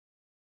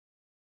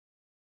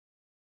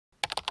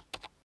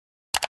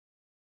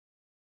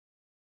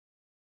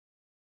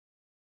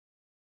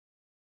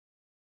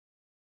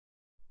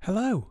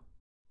Hello!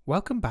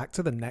 Welcome back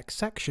to the next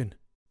section,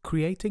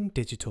 Creating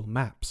Digital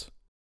Maps.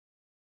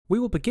 We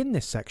will begin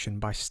this section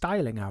by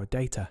styling our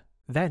data,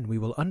 then we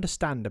will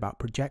understand about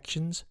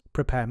projections,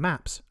 prepare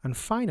maps, and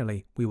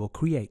finally we will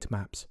create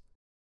maps.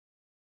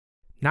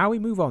 Now we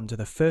move on to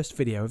the first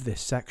video of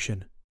this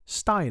section,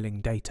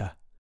 Styling Data.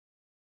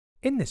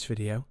 In this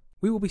video,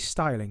 we will be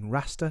styling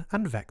raster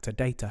and vector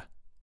data.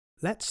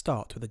 Let's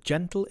start with a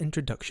gentle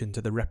introduction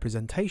to the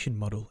representation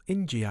model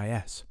in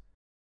GIS.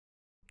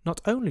 Not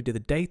only do the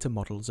data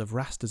models of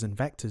rasters and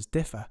vectors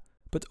differ,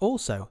 but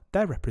also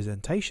their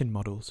representation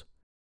models.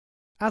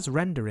 As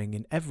rendering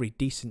in every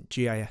decent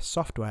GIS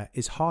software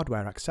is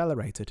hardware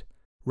accelerated,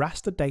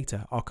 raster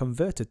data are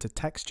converted to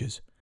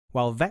textures,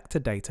 while vector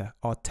data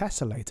are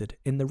tessellated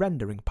in the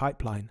rendering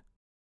pipeline.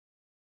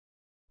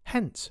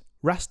 Hence,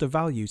 raster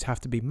values have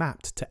to be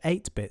mapped to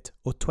 8-bit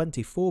or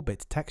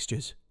 24-bit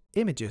textures,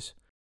 images,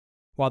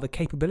 while the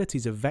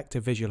capabilities of vector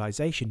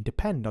visualization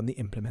depend on the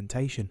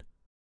implementation.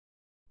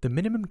 The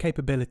minimum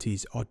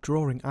capabilities are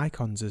drawing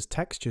icons as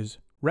textures,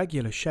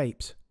 regular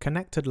shapes,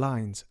 connected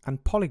lines,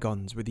 and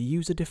polygons with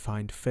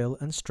user-defined fill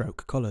and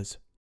stroke colors.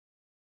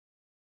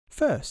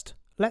 First,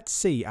 let's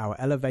see our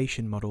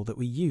elevation model that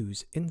we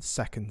use in the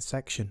second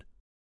section.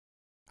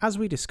 As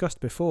we discussed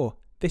before,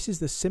 this is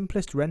the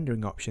simplest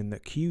rendering option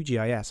that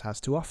QGIS has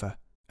to offer,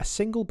 a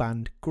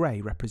single-band grey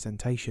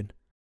representation.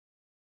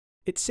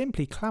 It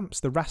simply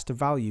clamps the raster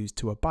values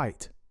to a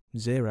byte,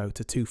 0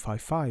 to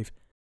 255,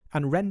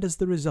 and renders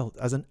the result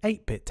as an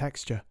 8-bit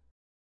texture.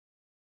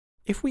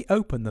 If we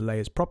open the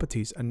layer's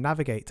properties and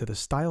navigate to the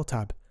Style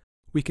tab,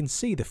 we can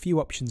see the few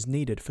options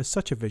needed for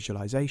such a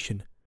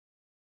visualization.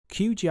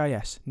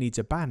 QGIS needs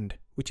a band,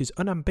 which is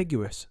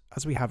unambiguous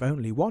as we have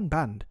only one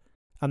band,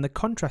 and the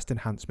contrast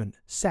enhancement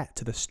set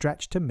to the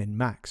stretch to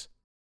min-max.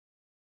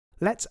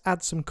 Let's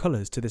add some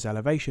colors to this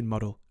elevation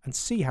model and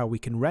see how we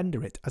can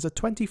render it as a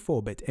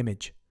 24-bit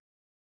image.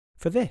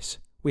 For this,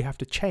 we have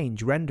to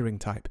change rendering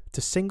type to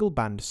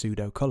single-band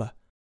pseudo-color.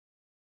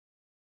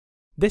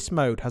 This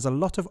mode has a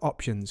lot of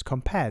options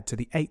compared to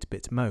the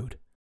 8-bit mode,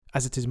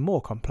 as it is more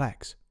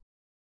complex.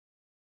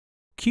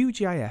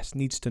 QGIS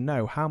needs to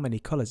know how many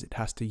colors it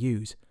has to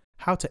use,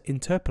 how to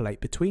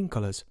interpolate between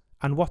colors,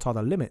 and what are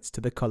the limits to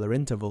the color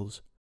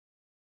intervals.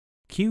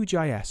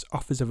 QGIS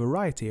offers a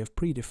variety of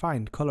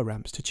predefined color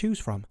ramps to choose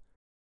from.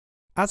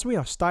 As we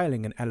are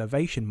styling an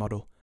elevation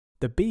model,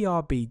 the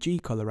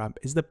BRBG color ramp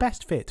is the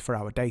best fit for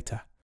our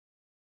data.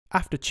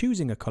 After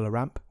choosing a color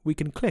ramp, we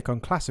can click on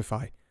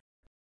Classify.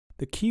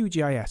 The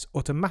QGIS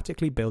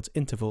automatically builds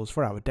intervals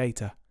for our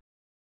data.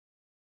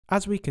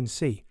 As we can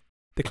see,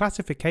 the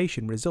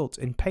classification results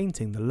in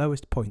painting the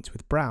lowest points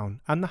with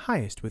brown and the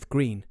highest with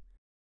green.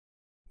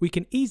 We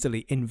can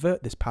easily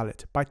invert this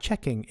palette by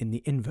checking in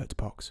the invert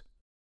box.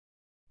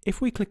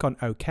 If we click on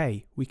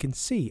OK, we can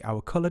see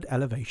our colored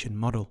elevation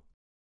model.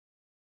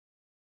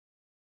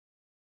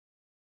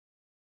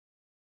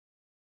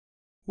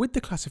 With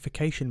the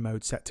classification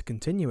mode set to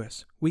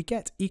continuous, we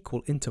get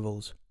equal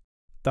intervals.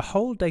 The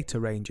whole data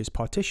range is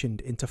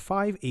partitioned into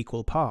 5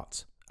 equal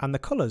parts, and the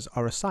colors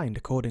are assigned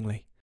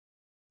accordingly.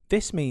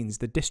 This means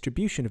the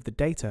distribution of the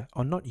data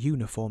are not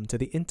uniform to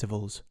the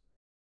intervals.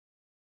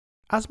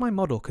 As my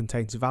model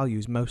contains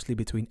values mostly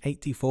between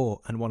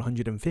 84 and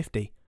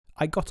 150,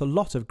 I got a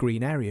lot of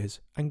green areas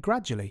and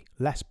gradually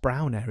less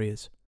brown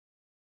areas.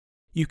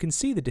 You can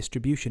see the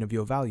distribution of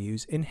your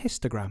values in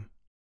histogram.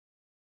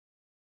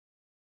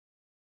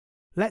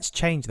 Let's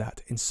change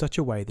that in such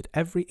a way that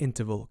every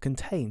interval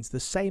contains the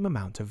same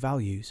amount of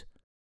values.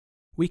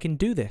 We can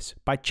do this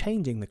by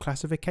changing the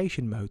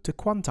classification mode to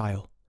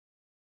quantile.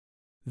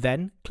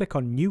 Then click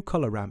on New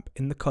Color Ramp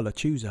in the Color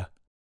Chooser.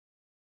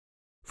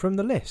 From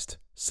the list,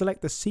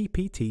 select the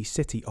CPT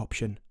City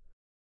option.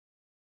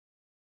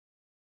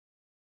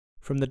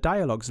 From the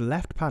dialog's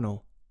left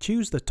panel,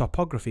 choose the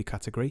Topography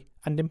category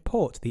and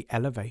import the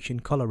Elevation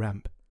color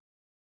ramp.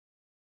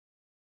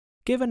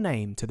 Give a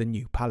name to the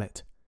new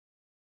palette.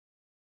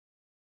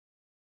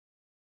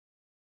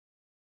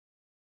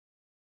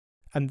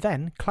 And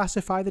then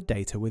classify the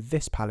data with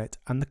this palette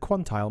and the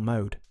quantile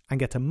mode and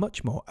get a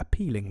much more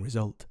appealing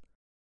result.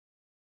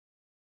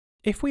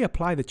 If we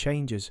apply the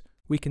changes,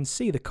 we can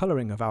see the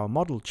colouring of our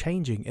model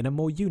changing in a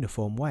more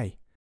uniform way.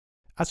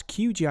 As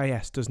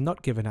QGIS does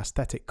not give an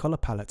aesthetic colour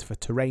palette for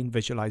terrain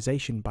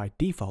visualization by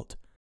default,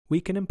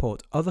 we can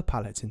import other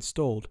palettes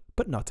installed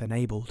but not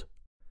enabled.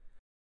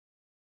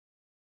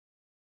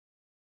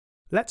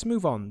 Let's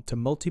move on to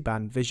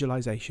multi-band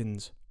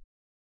visualizations.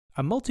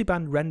 A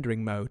multi-band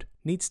rendering mode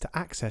needs to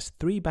access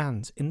 3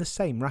 bands in the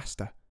same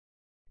raster.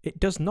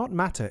 It does not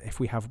matter if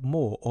we have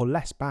more or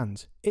less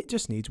bands, it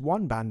just needs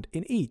 1 band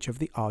in each of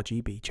the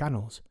RGB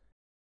channels.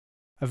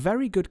 A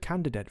very good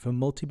candidate for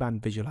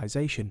multi-band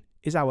visualization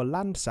is our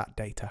Landsat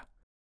data.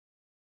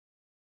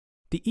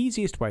 The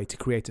easiest way to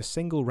create a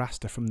single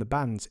raster from the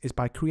bands is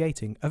by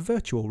creating a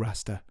virtual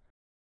raster.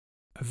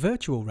 A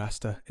virtual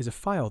raster is a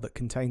file that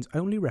contains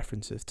only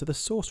references to the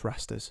source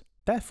rasters,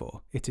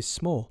 therefore it is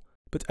small,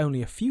 but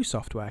only a few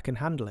software can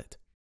handle it.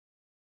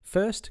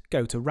 First,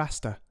 go to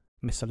Raster,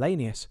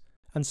 Miscellaneous,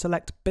 and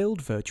select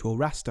Build Virtual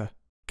Raster,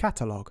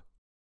 Catalog.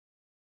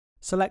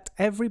 Select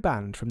every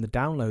band from the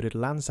downloaded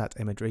Landsat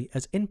imagery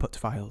as input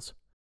files.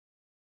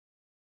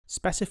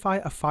 Specify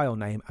a file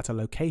name at a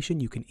location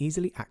you can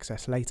easily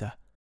access later.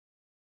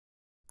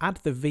 Add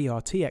the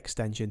VRT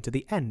extension to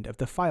the end of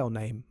the file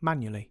name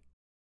manually.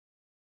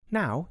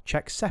 Now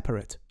check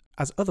Separate,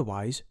 as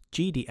otherwise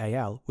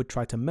GDAL would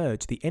try to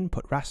merge the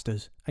input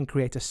rasters and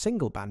create a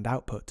single band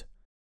output.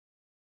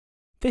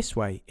 This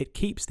way it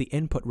keeps the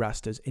input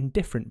rasters in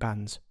different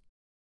bands.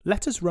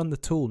 Let us run the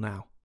tool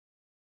now.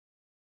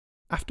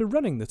 After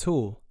running the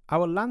tool,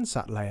 our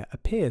Landsat layer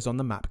appears on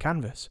the map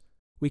canvas.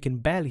 We can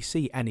barely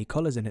see any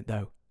colours in it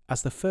though,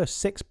 as the first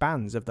 6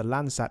 bands of the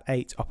Landsat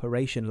 8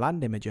 Operation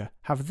Land Imager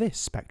have this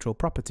spectral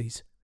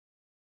properties.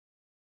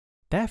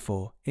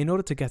 Therefore, in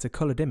order to get a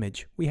coloured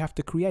image, we have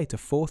to create a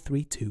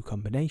 432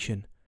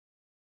 combination.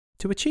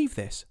 To achieve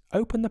this,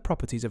 open the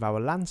properties of our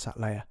Landsat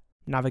layer,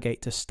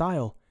 navigate to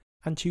Style,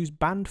 and choose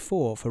Band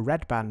 4 for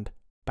red band,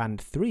 Band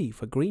 3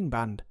 for green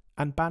band,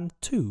 and Band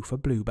 2 for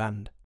blue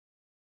band.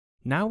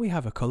 Now we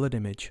have a coloured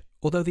image,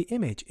 although the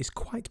image is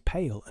quite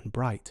pale and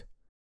bright.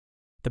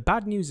 The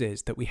bad news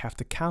is that we have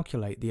to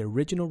calculate the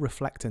original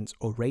reflectance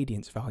or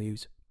radiance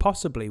values,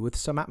 possibly with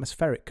some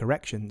atmospheric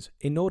corrections,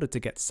 in order to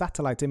get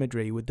satellite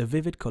imagery with the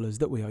vivid colours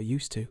that we are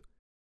used to.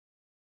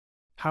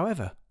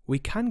 However, we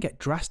can get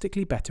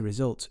drastically better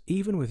results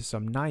even with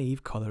some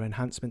naive colour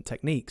enhancement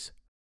techniques.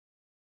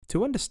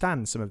 To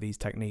understand some of these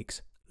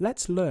techniques,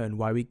 let's learn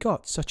why we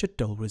got such a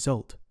dull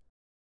result.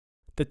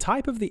 The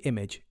type of the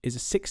image is a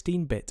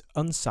 16-bit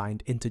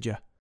unsigned integer.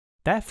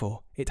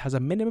 Therefore, it has a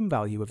minimum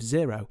value of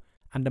 0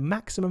 and a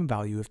maximum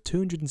value of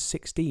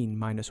 216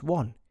 minus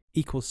 1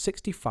 equals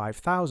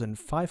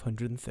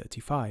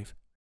 65,535.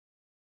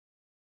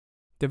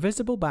 The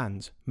visible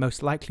bands,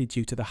 most likely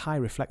due to the high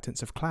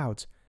reflectance of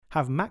clouds,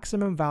 have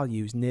maximum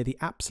values near the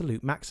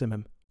absolute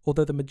maximum,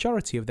 although the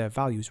majority of their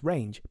values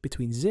range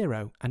between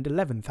 0 and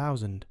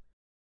 11,000.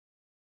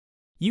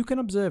 You can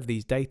observe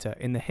these data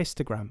in the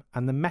histogram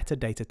and the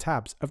metadata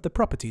tabs of the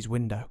Properties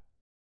window.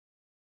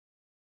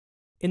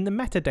 In the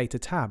Metadata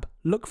tab,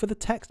 look for the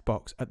text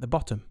box at the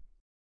bottom.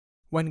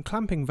 When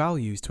clamping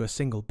values to a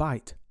single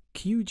byte,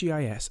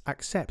 QGIS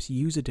accepts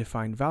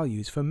user-defined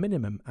values for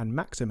minimum and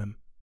maximum.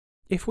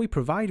 If we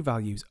provide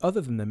values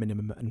other than the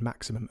minimum and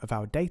maximum of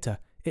our data,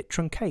 it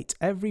truncates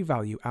every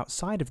value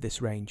outside of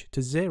this range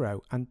to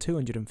 0 and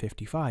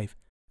 255,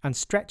 and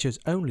stretches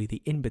only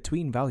the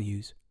in-between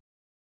values.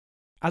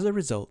 As a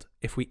result,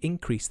 if we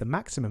increase the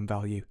maximum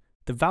value,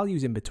 the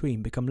values in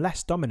between become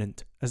less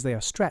dominant as they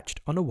are stretched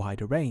on a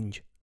wider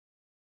range.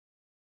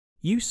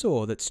 You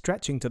saw that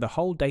stretching to the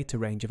whole data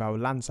range of our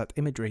Landsat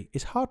imagery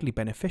is hardly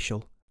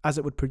beneficial, as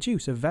it would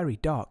produce a very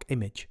dark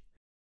image.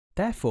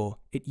 Therefore,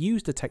 it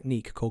used a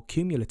technique called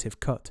cumulative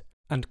cut,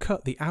 and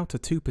cut the outer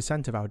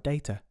 2% of our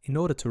data in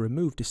order to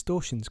remove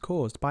distortions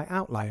caused by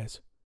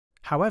outliers.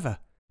 However,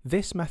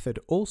 this method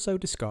also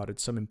discarded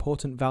some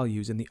important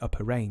values in the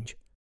upper range.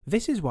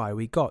 This is why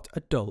we got a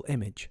dull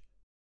image.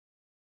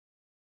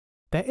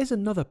 There is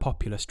another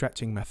popular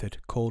stretching method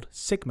called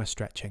sigma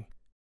stretching.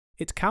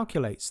 It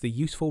calculates the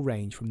useful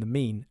range from the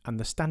mean and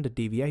the standard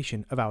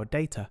deviation of our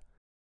data.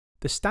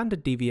 The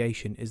standard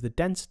deviation is the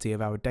density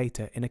of our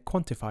data in a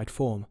quantified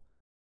form.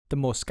 The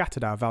more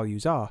scattered our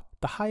values are,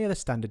 the higher the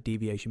standard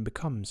deviation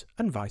becomes,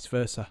 and vice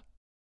versa.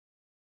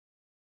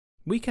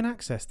 We can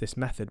access this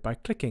method by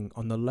clicking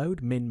on the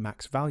Load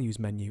Min-Max Values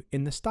menu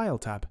in the Style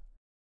tab.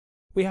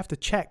 We have to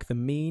check the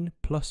mean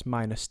plus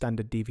minus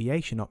standard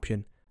deviation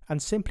option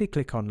and simply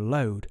click on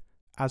Load,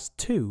 as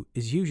 2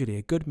 is usually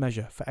a good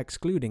measure for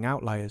excluding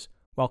outliers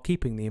while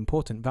keeping the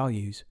important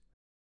values.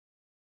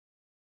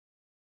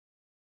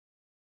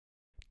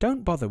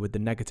 Don't bother with the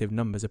negative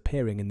numbers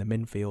appearing in the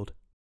min field.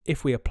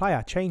 If we apply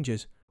our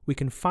changes, we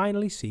can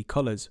finally see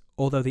colours,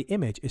 although the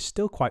image is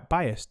still quite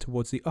biased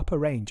towards the upper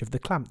range of the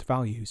clamped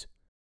values.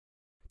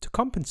 To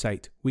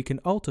compensate, we can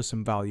alter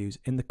some values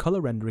in the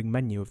Colour Rendering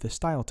menu of the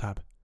Style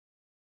tab.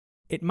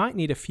 It might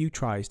need a few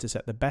tries to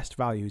set the best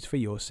values for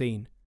your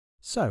scene.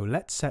 So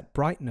let's set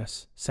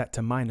brightness set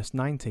to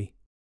 -90,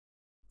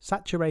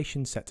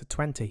 saturation set to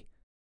 20,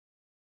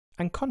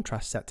 and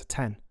contrast set to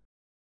 10.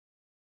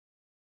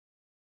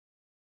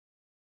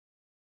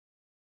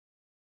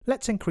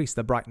 Let's increase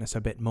the brightness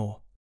a bit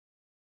more.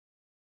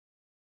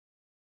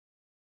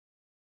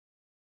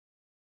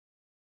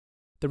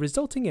 The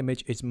resulting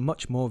image is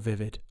much more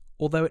vivid,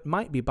 although it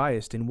might be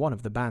biased in one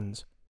of the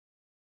bands.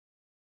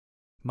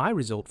 My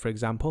result, for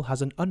example,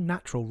 has an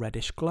unnatural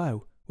reddish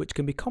glow, which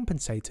can be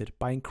compensated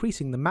by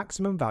increasing the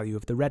maximum value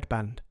of the red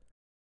band.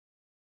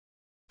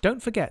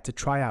 Don't forget to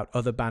try out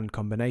other band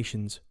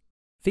combinations.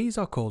 These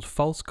are called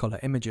false colour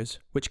images,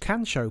 which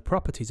can show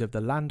properties of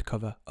the land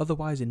cover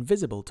otherwise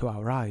invisible to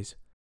our eyes.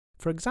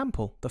 For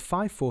example, the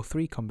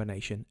 5-4-3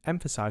 combination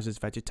emphasises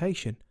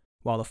vegetation,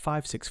 while the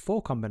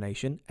 5-6-4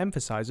 combination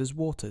emphasises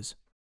waters.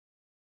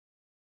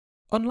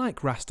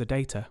 Unlike raster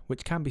data,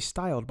 which can be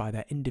styled by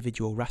their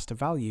individual raster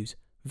values,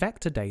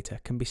 vector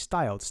data can be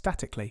styled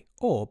statically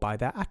or by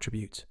their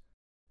attributes.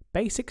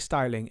 Basic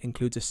styling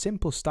includes a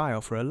simple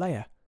style for a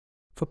layer.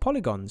 For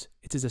polygons,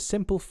 it is a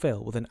simple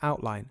fill with an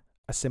outline,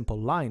 a simple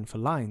line for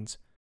lines,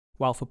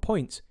 while for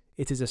points,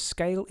 it is a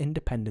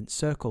scale-independent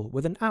circle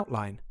with an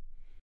outline.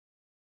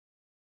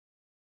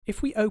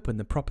 If we open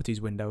the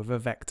Properties window of a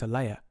vector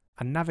layer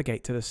and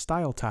navigate to the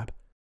Style tab,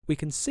 we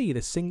can see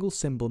the single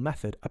symbol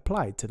method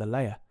applied to the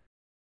layer.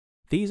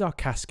 These are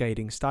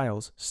cascading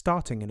styles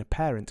starting in a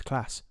parent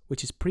class,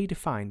 which is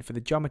predefined for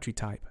the geometry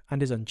type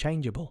and is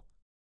unchangeable.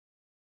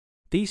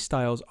 These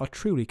styles are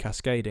truly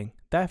cascading,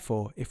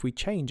 therefore if we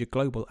change a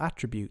global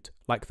attribute,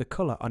 like the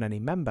colour on any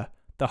member,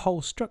 the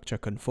whole structure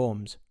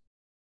conforms.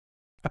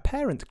 A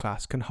parent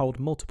class can hold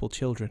multiple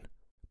children.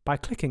 By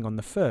clicking on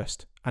the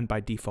first, and by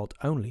default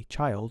only,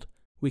 child,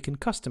 we can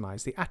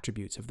customize the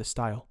attributes of the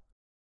style.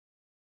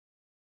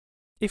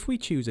 If we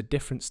choose a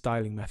different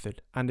styling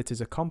method, and it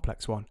is a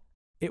complex one,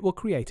 it will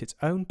create its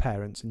own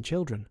parents and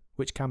children,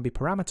 which can be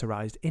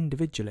parameterized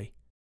individually.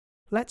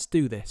 Let's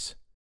do this.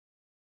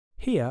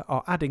 Here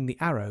are adding the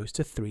arrows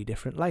to 3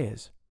 different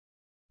layers.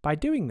 By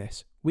doing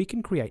this, we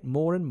can create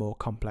more and more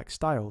complex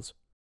styles.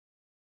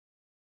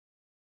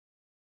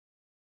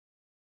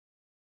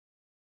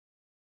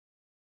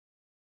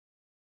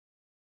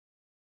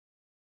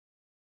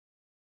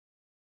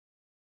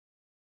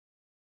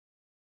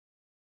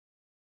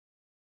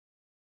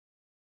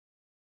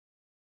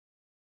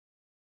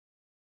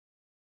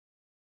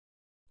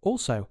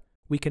 Also,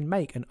 we can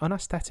make an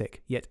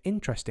unaesthetic yet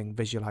interesting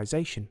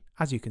visualization,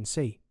 as you can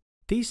see.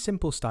 These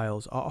simple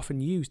styles are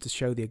often used to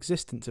show the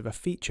existence of a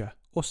feature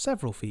or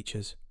several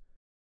features.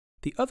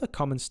 The other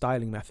common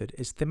styling method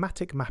is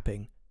thematic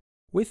mapping.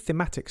 With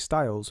thematic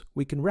styles,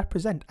 we can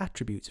represent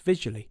attributes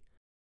visually.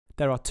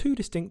 There are 2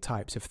 distinct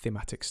types of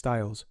thematic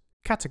styles,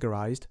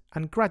 categorized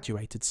and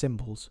graduated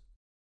symbols.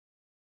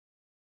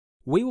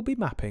 We will be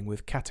mapping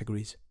with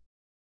categories.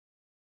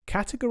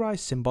 Categorized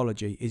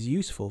symbology is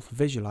useful for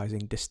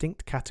visualizing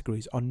distinct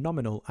categories on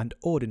nominal and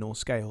ordinal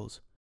scales.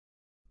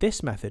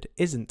 This method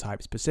isn't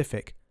type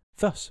specific,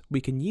 thus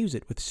we can use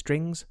it with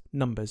strings,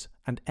 numbers,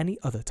 and any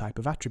other type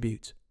of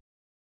attributes.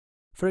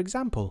 For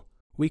example,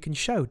 we can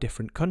show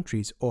different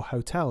countries or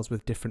hotels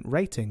with different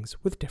ratings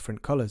with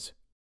different colors.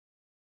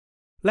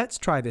 Let's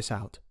try this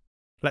out.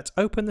 Let's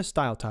open the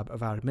Style tab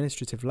of our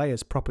Administrative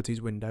Layers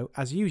Properties window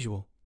as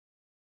usual.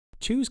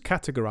 Choose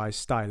Categorize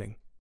Styling.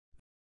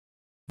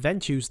 Then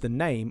choose the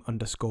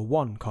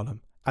Name_1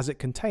 column, as it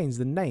contains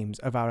the names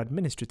of our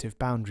administrative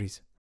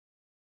boundaries.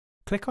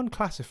 Click on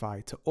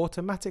Classify to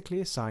automatically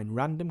assign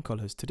random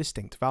colors to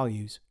distinct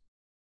values.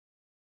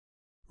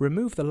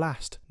 Remove the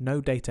last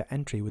No Data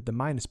Entry with the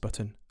minus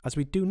button, as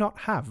we do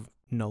not have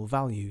null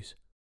values.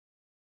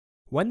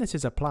 When this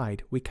is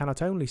applied, we can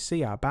not only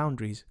see our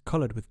boundaries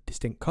colored with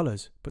distinct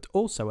colors, but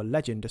also a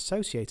legend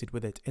associated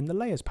with it in the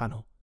Layers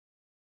panel.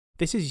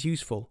 This is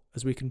useful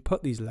as we can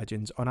put these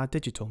legends on our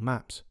digital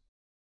maps.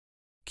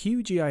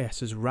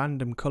 QGIS's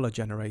random color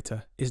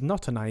generator is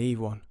not a naive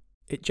one.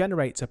 It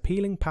generates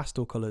appealing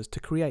pastel colors to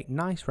create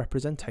nice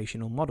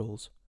representational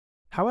models.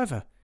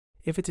 However,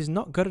 if it is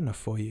not good enough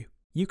for you,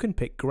 you can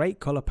pick great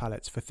color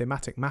palettes for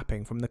thematic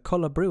mapping from the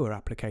Color Brewer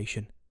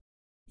application.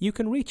 You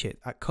can reach it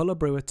at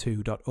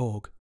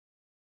colorbrewer2.org.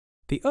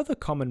 The other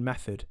common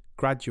method,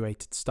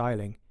 graduated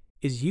styling,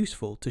 is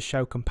useful to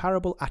show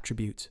comparable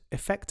attributes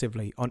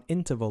effectively on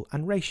interval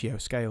and ratio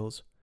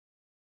scales.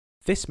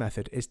 This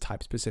method is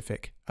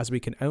type-specific, as we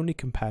can only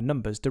compare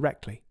numbers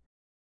directly.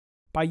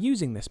 By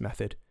using this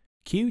method,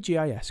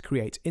 QGIS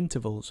creates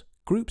intervals,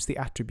 groups the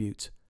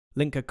attributes,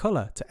 links a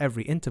color to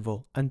every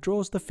interval, and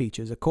draws the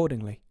features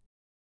accordingly.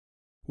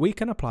 We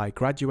can apply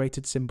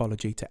graduated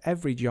symbology to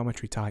every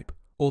geometry type,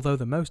 although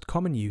the most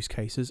common use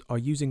cases are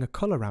using a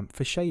color ramp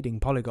for shading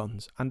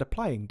polygons and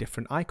applying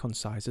different icon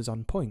sizes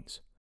on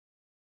points.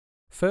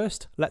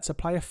 First, let's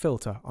apply a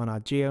filter on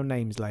our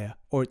GeoNames layer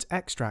or its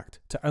extract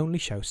to only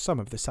show some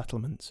of the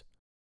settlements.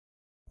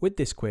 With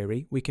this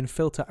query, we can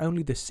filter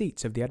only the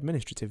seats of the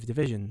administrative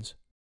divisions.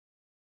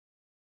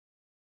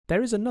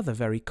 There is another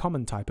very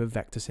common type of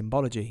vector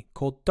symbology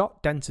called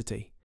dot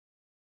density.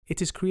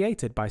 It is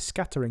created by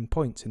scattering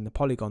points in the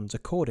polygons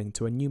according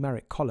to a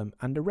numeric column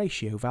and a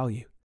ratio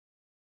value.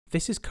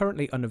 This is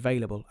currently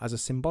unavailable as a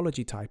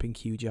symbology type in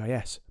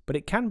QGIS, but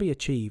it can be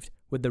achieved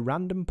with the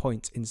Random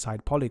Points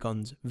Inside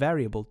Polygons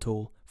variable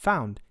tool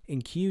found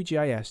in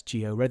QGIS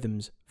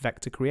GeoRhythms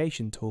vector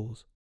creation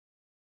tools.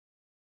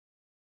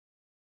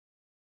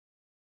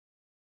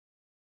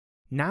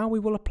 Now we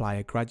will apply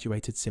a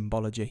graduated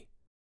symbology.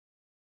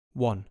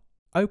 1.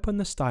 Open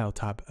the Style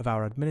tab of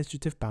our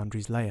Administrative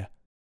Boundaries layer.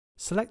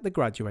 Select the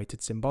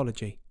graduated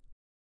symbology.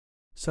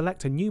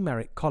 Select a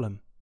numeric column.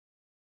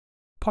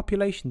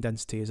 Population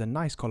density is a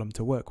nice column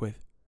to work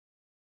with.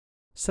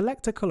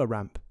 Select a color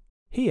ramp.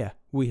 Here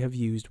we have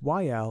used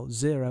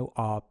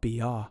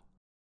YL0RBR.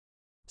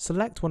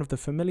 Select one of the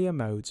familiar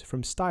modes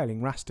from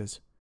styling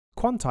rasters.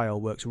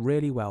 Quantile works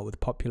really well with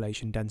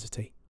population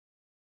density.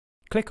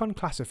 Click on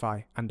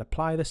Classify and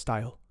apply the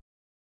style.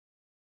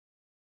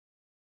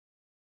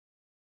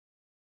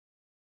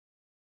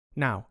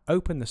 Now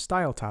open the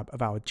Style tab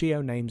of our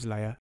GeoNames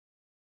layer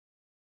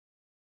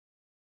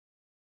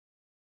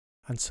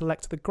and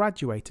select the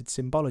graduated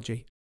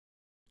Symbology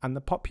and the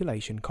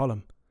population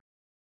column.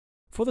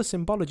 For the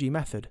Symbology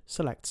method,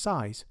 select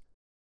Size,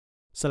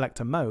 select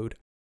a mode,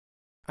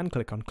 and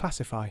click on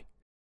Classify.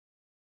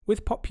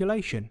 With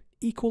population,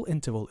 equal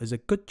interval is a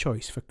good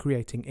choice for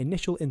creating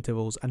initial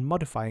intervals and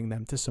modifying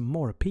them to some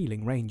more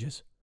appealing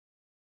ranges.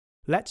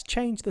 Let's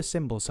change the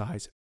symbol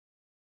size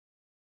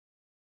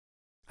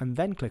and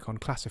then click on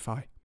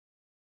Classify.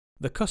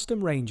 The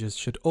custom ranges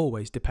should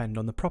always depend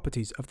on the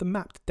properties of the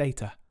mapped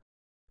data.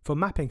 For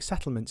mapping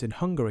settlements in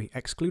Hungary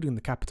excluding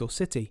the capital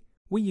city,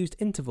 we used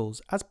intervals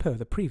as per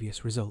the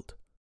previous result.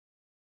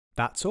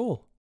 That's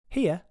all.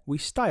 Here we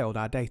styled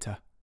our data.